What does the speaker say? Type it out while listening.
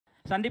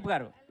సందీప్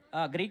గారు,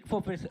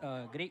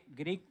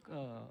 Greek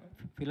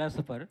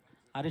philosopher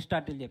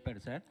Aristotle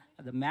చెప్పాడు sir,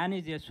 the man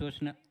is a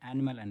social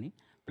animal అని.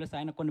 Plus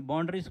ఆయన కొన్ని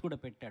బౌండరీస్ కూడా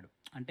పెట్టాడు,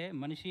 అంటే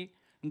మనిషి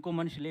ఇంకో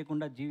మనిషి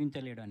లేకుండా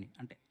జీవించలేడు అని,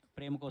 అంటే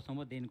ప్రేమ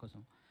కోసమో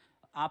దేనికోసం.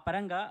 ఆ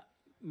పరంగా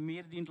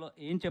మీరు దీంట్లో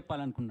ఏం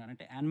చెప్పాలనుకుంటున్నారు?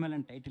 అంటే యానిమల్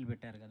అని టైటిల్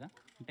పెట్టారు కదా,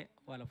 అంటే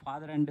వాళ్ళ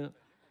ఫాదర్ అండ్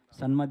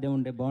సన్ మధ్య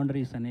ఉండే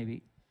బౌండరీస్ అనేవి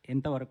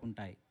ఎంతవరకు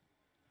ఉంటాయి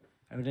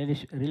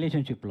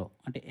రిలేషన్షిప్లో,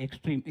 అంటే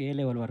ఎక్స్ట్రీమ్ ఏ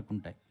లెవెల్ వరకు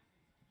ఉంటాయి?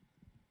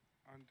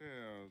 అంటే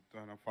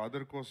తన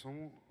ఫాదర్ కోసం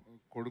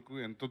కొడుకు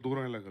ఎంత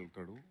దూరం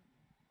వెళ్ళగలుగుతాడు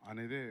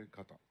అనేదే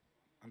కథ,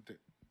 అంతే,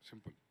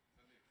 సింపుల్.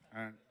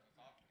 అండ్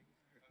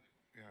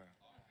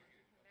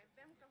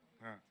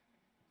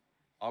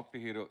ఆఫ్ట్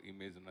హీరో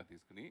ఇమేజ్ ఉన్న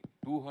తీసుకుని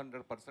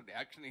 200%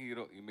 యాక్షన్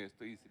హీరో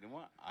ఇమేజ్తో ఈ సినిమా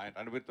ఆయన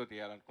రణబీర్తో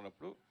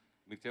చేయాలనుకున్నప్పుడు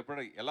మీరు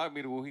చెప్పడం ఎలా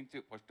మీరు ఊహించి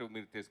ఫస్ట్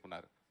మీరు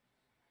తీసుకున్నారు?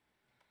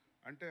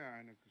 అంటే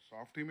ఆయనకు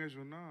సాఫ్ట్ ఇమేజ్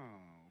ఉన్న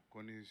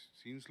కొన్ని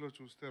సీన్స్లో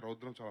చూస్తే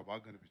రౌద్రం చాలా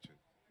బాగా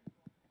కనిపించేది.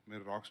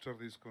 మీరు రాక్ స్టార్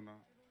తీసుకున్న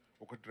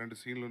ఒకటి రెండు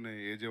సీన్లు ఉన్నాయి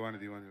ఏ జవాని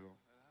దివానిలో,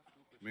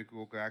 మీకు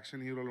ఒక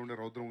యాక్షన్ హీరోలో ఉండే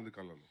రౌద్రం ఉంది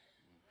కళ్ళలో.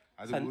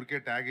 అది ఊరికే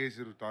tag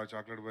వేసిరు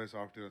chocolate boy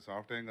soft hero,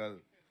 soft ఏం కాదు,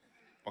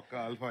 పక్కా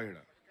ఆల్ఫా ఈడ,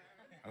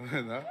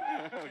 అర్థమైందా?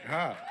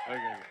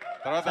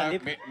 తర్వాత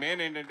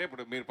మెయిన్ ఏంటంటే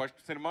ఇప్పుడు మీరు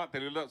ఫస్ట్ సినిమా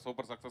తెలుగులో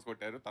సూపర్ సక్సెస్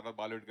కొట్టారు, తర్వాత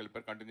బాలీవుడ్కి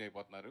వెళ్ళిపోయారు, కంటిన్యూ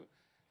అయిపోతున్నారు.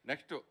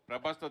 నెక్స్ట్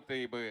ప్రభాస్తో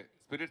తీయబోయే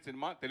స్పిరిట్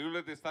సినిమా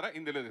తెలుగులో తీస్తారా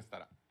హిందీలో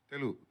తీస్తారా?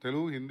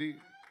 Telugu Hindi,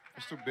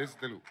 first base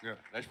Telugu.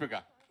 Rashmika,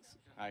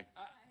 hi.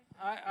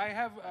 I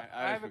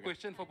have a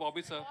question for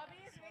Bobby sir.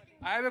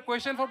 I have a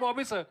question for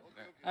Bobby sir.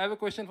 I have a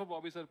question for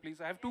Bobby sir, please.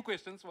 I have two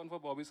questions, one for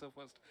Bobby sir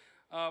first.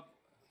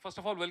 First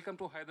of all, welcome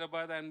to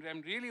Hyderabad, and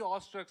I'm really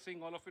awestruck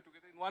seeing all of you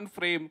together in one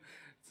frame.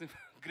 It's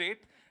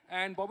great.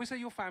 And Bobby sir,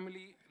 your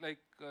family,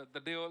 like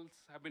the Deols,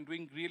 have been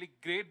doing really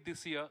great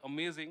this year,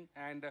 amazing.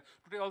 And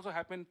today also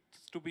happens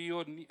to be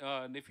your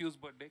nephew's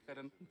birthday,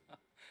 Karan.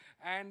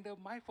 And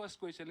my first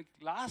question, like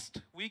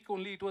last week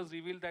only it was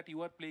revealed that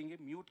you are playing a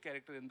mute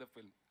character in the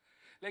film.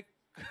 Like,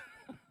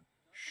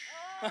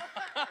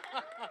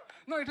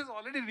 no, it is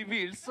already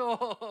revealed. So,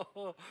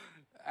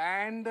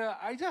 and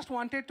I just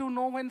wanted to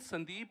know when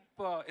Sandeep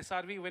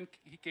SRV, when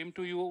he came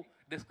to you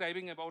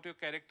describing about your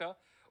character,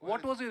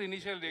 what was your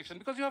initial reaction?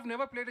 Because you have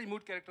never played a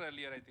mute character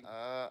earlier, I think.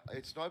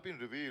 It's not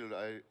been revealed.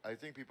 I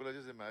think people are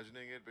just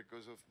imagining it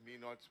because of me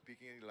not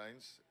speaking any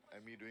lines and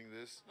me doing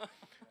this.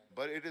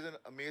 But it is an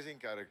amazing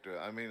character.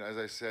 I mean, as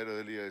I said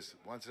earlier, it's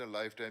once in a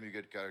lifetime you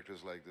get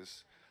characters like this.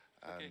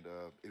 And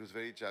it was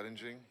very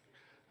challenging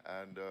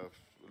and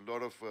a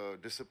lot of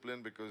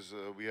discipline because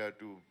we had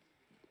to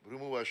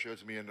remove our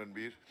shirts, me and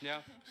Ranbir. Yeah.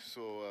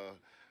 So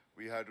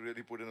we had to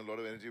really put in a lot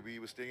of energy. We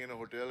were staying in a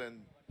hotel and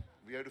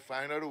we had to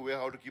find out a way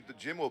how to keep the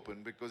gym open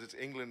because it's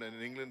England, and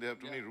in England they have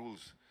too many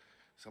rules.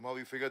 Somehow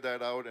we figured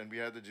that out and we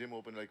had the gym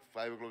open like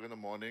 5 o'clock in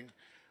the morning.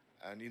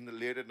 And in the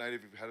late at night,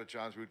 if we had a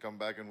chance, we'd come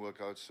back and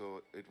work out. So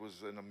it was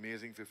an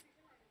amazing 5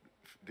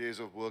 days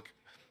of work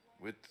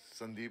with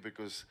Sandeep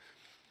because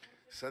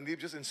Sandeep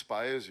just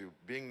inspires you.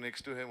 Being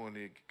next to him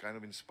only kind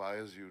of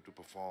inspires you to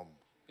perform.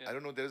 Yeah. I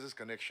don't know, there's this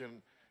connection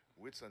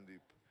with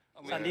Sandeep.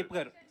 Sandeep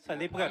gar.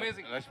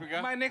 Amazing.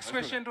 Rashmika? My next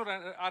question to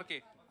RK.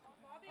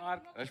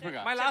 Rashmika.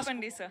 My last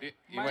Chapandi, sir.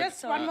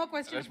 Just one more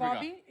question, Rashmika.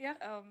 Bobby.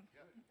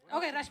 Yeah.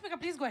 Okay, Rashmika,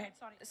 please go ahead.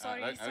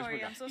 Sorry.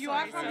 Sorry, I'm so You sorry.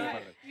 are from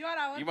you are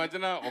our. ఈ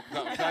మధ్యన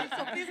ఒకసారి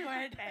So please go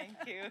ahead. Thank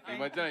you.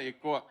 ఈ మధ్యన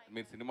ఎక్కువ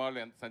మీరు సినిమాలో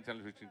ఎంత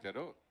సంచలనం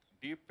సృష్టించారో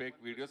డీప్ ఫేక్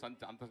వీడియోస్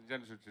అంత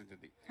సంచలనం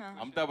సృష్టించింది.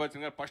 అమితాబ్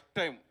బచ్చన్ గారు ఫస్ట్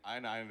టైం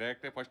ఆయన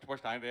రియాక్ట్ అయ్యి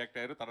ఫస్ట్ ఆయన రియాక్ట్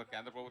అయ్యారు, తర్వాత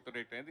కేంద్ర ప్రభుత్వం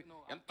రియాక్ట్ అయింది,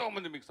 ఎంతో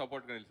మంది మీకు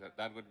సపోర్ట్గా నిలిచారు.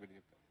 దాని గురించి మీరు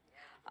చెప్తారు?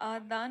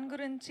 దాని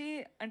గురించి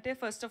అంటే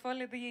ఫస్ట్ ఆఫ్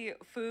ఆల్ ఇది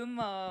ఫిల్మ్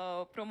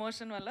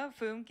ప్రమోషన్ వల్ల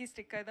ఫిల్మ్కి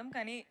స్టిక్ అవుదాం,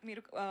 కానీ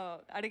మీరు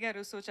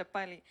అడిగారు సో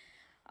చెప్పాలి.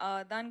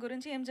 దాని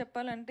గురించి ఏం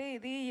చెప్పాలంటే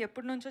ఇది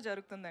ఎప్పటి నుంచో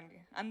జరుగుతుందండి,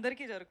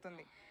 అందరికీ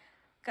జరుగుతుంది.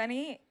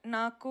 కానీ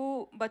నాకు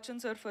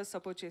బచ్చన్ సార్ ఫస్ట్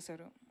సపోర్ట్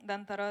చేశారు.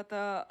 దాని తర్వాత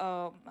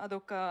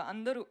అదొక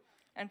అందరూ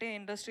అంటే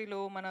ఇండస్ట్రీలో,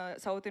 మన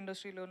సౌత్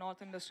ఇండస్ట్రీలో,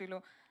 నార్త్ ఇండస్ట్రీలో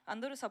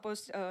అందరూ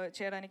సపోర్ట్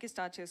చేయడానికి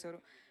స్టార్ట్ చేశారు.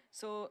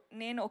 సో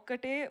నేను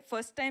ఒక్కటే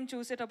ఫస్ట్ టైం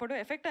చూసేటప్పుడు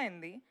ఎఫెక్ట్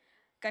అయింది,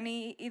 కానీ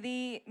ఇది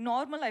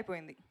నార్మల్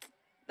అయిపోయింది.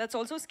 దట్స్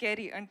ఆల్సో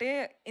స్కేరీ, అంటే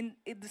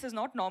దిస్ ఇస్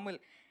నాట్ నార్మల్.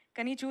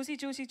 కానీ చూసి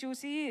చూసి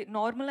చూసి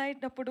నార్మల్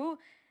అయినప్పుడు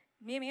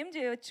మేమేం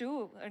చేయవచ్చు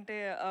అంటే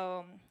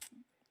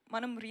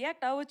మనం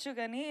రియాక్ట్ అవ్వచ్చు,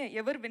 కానీ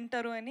ఎవరు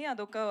వింటారు అని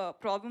అదొక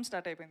ప్రాబ్లం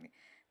స్టార్ట్ అయిపోయింది.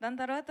 దాని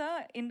తర్వాత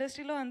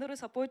ఇండస్ట్రీలో అందరూ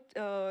సపోర్ట్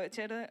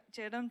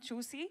చేయడం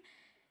చూసి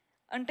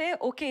అంటే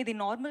ఓకే ఇది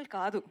నార్మల్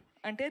కాదు,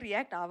 అంటే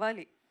రియాక్ట్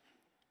అవ్వాలి.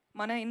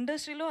 మన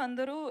ఇండస్ట్రీలో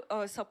అందరూ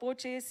సపోర్ట్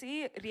చేసి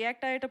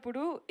రియాక్ట్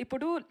అయ్యేటప్పుడు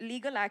ఇప్పుడు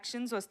లీగల్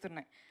యాక్షన్స్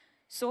వస్తున్నాయి.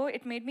 So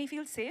it made me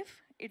feel safe,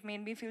 it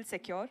made me feel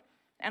secure.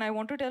 And I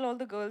want to tell all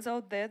the girls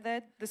out there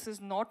that this is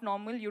not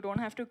normal. You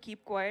don't have to keep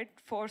quiet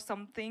for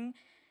something.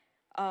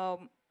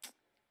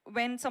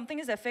 When something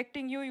is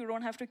affecting you, you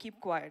don't have to keep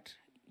quiet.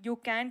 You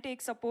can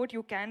take support,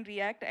 you can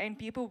react, and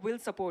people will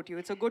support you.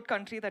 It's a good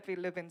country that we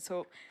live in. So,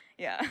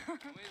 yeah.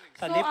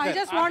 So I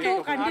just want to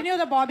continue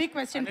the Bobby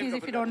question, please,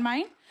 if you don't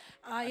mind.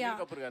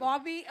 Yeah,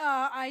 Bobby,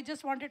 I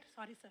just wanted.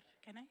 Sorry, sir.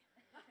 Can I?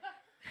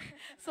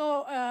 So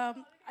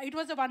it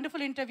was a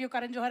wonderful interview,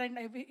 Karan Johar, and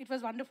it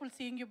was wonderful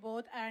seeing you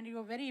both, and you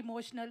were very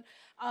emotional.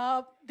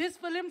 This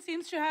film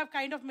seems to have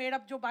kind of made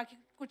up जो बाकी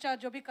कुछ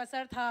जो भी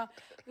कसर था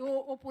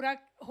वो पूरा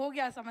हो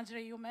गया समझ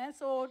रही हूँ मैं.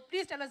 So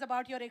please tell us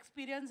about your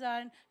experience,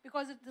 and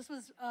because this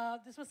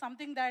was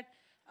something that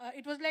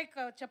it was like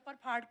chappar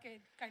phad ke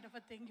kind of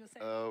a thing you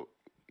said.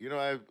 You know,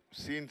 I've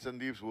seen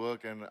Sandeep's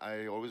work, and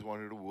I always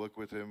wanted to work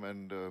with him,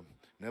 and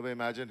never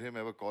imagined him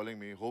ever calling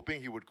me,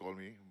 hoping he would call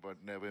me, but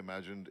never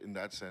imagined in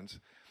that sense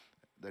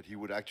that he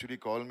would actually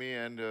call me.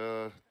 And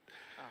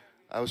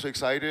I was so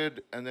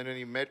excited, and then when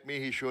he met me,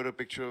 he showed a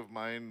picture of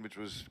mine, which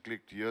was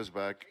clicked years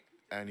back,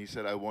 and he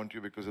said, I want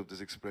you because of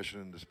this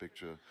expression in this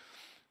picture.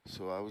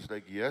 So I was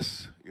like,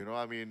 yes, you know,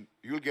 I mean,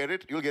 you'll get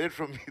it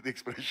from me, the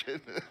expression.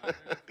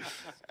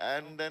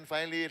 And then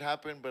finally it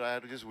happened, but I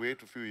had to just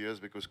wait a few years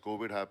because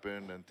COVID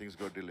happened and things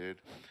got delayed.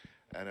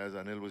 And as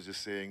Anil was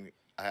just saying,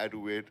 I had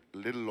to wait a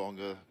little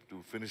longer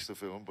to finish the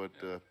film, but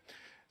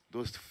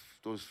those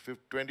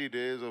 20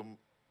 days of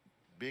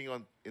being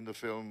in the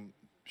film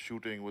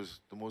shooting was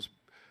the most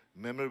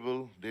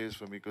memorable days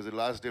for me, because the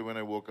last day when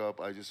I woke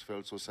up, I just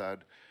felt so sad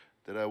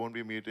that I won't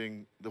be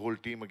meeting the whole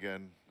team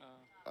again.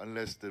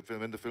 Unless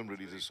when the film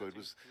releases. So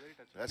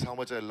that's how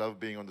much I love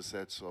being on the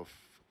sets of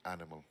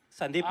Animal.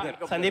 Sandeep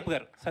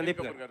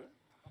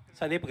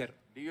Gar.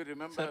 Do you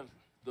remember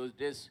those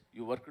days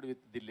you worked with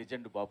the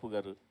legend Bapu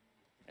Garu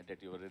and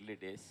at your early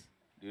days?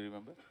 Do you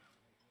remember?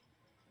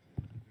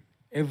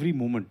 Every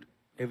moment,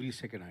 every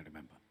second I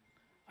remember.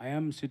 I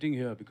am sitting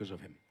here because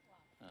of him.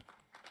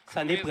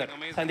 Sandeep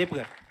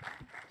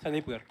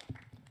Gar.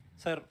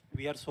 Sir,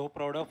 we are so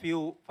proud of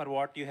you for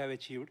what you have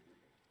achieved.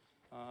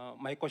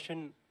 My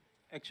question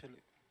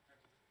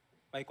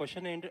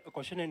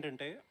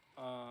ఏంటంటే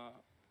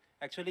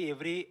actually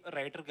every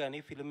writer కానీ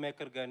film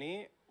maker కానీ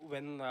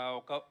when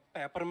ఒక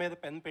paper మీద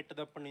pen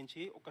పెట్టేటప్పటి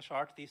నుంచి ఒక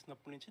short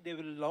తీసినప్పటి నుంచి they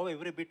will love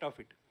every bit of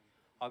it.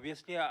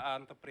 Obviously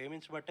అంత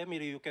ప్రేమించబట్టే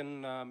మీరు you can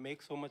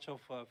make so much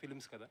of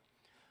films కదా.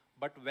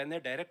 But when a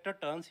director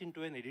turns in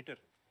to N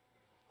editor,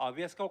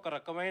 ఆబ్వియస్గా ఒక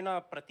రకమైన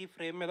ప్రతి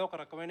ఫ్రేమ్ మీద ఒక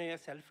రకమైన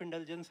సెల్ఫ్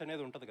ఇంటెలిజెన్స్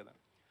అనేది ఉంటుంది కదా.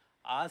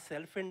 ఆ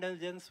సెల్ఫ్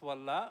ఇంటెలిజెన్స్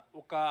వల్ల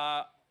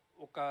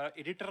ఒక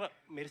ఎడిటర్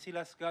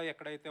మెర్సిలెస్గా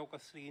ఎక్కడైతే ఒక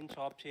సీన్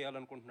చాప్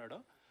చేయాలనుకుంటున్నాడో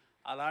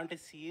అలాంటి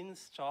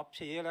సీన్స్ చాప్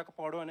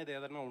చేయలేకపోవడం అనేది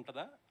ఏదైనా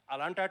ఉంటుందా?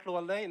 అలాంటి వాటి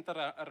వల్లే ఇంత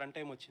రన్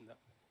టైం వచ్చిందా?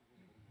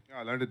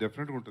 అలాంటి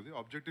డెఫినెట్గా ఉంటుంది.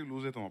 ఆబ్జెక్టివ్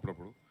లూజ్ అవుతాం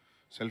అప్పుడప్పుడు,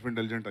 సెల్ఫ్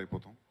ఇంటెలిజెంట్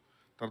అయిపోతాం.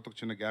 తర్వాత ఒక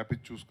చిన్న గ్యాప్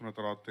ఇచ్చి చూసుకున్న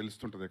తర్వాత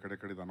తెలుస్తుంటుంది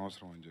ఎక్కడెక్కడ ఇది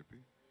అనవసరం అని చెప్పి.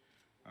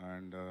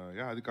 అండ్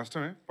అది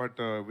కష్టమే, but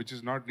which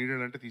is not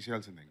needed అంటే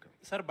తీసేయాల్సిందే ఇంకా.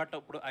 సార్ బట్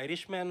ఇప్పుడు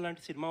ఐరిష్ మ్యాన్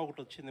లాంటి సినిమా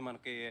ఒకటి వచ్చింది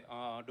మనకి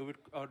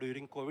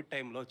డ్యూరింగ్ కోవిడ్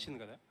టైంలో వచ్చింది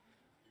కదా.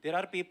 There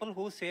are people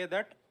who say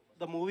that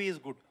the movie is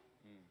good,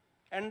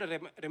 and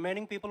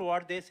remaining people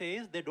what they say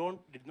is they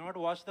did not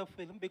watch the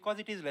film because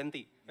it is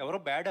lengthy. Evaro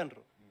bad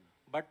anru,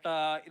 but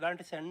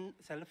ilanti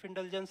self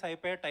indulgence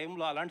అయిపోయే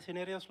టైంలో అలాంటి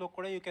scenarios లో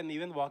కూడా you can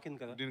even walk in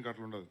కదా. దీనికి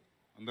అట్లా ఉండదు,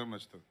 అందరం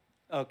నచ్చుతుంది.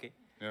 Okay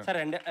sir,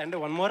 and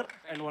one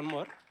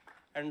more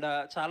and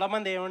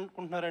చాలామంది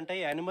ఏమనుకుంటున్నారంటే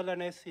యానిమల్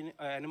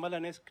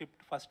అనే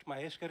స్క్రిప్ట్ ఫస్ట్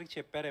మహేష్ గారికి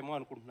చెప్పారేమో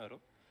అనుకుంటున్నారు.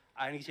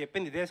 ఆయనకి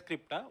చెప్పింది ఇదే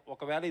స్క్రిప్టా?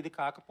 ఒకవేళ ఇది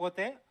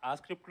కాకపోతే ఆ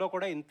స్క్రిప్ట్లో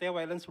కూడా ఇంతే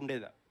వైలెన్స్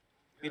ఉండేదా?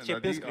 మీరు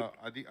చెప్పే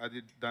అది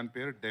దాని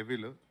పేరు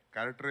డెవిల్.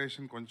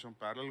 క్యారెక్టరైజేషన్ కొంచెం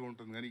ప్యారల్గా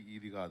ఉంటుంది కానీ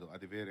ఇది కాదు,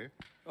 అది వేరే.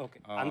 ఓకే,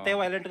 అంతే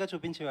వైలెంట్గా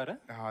చూపించేవారా?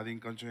 అది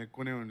ఇంకొంచెం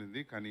ఎక్కువనే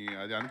ఉండింది, కానీ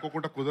అది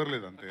అనుకోకుండా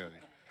కుదరలేదు అంతే. అది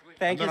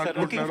thank you sir.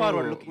 Looking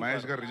forward.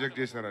 Mahesh గారు రిజెక్ట్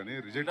చేశారని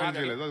రిజెక్ట్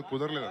చేయలేదు, అది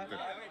కుదరలేదు అంతే.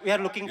 We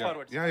are looking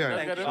forward.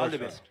 All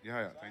the best.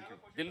 Thank you.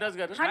 Dildas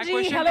garu. Haji,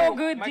 hello,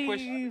 good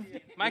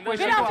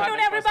good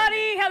afternoon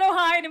everybody. Hello,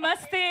 hi,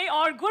 namaste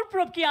और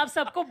गुरपुरब की आप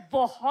सबको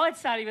बहुत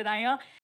सारी बधाइयाँ.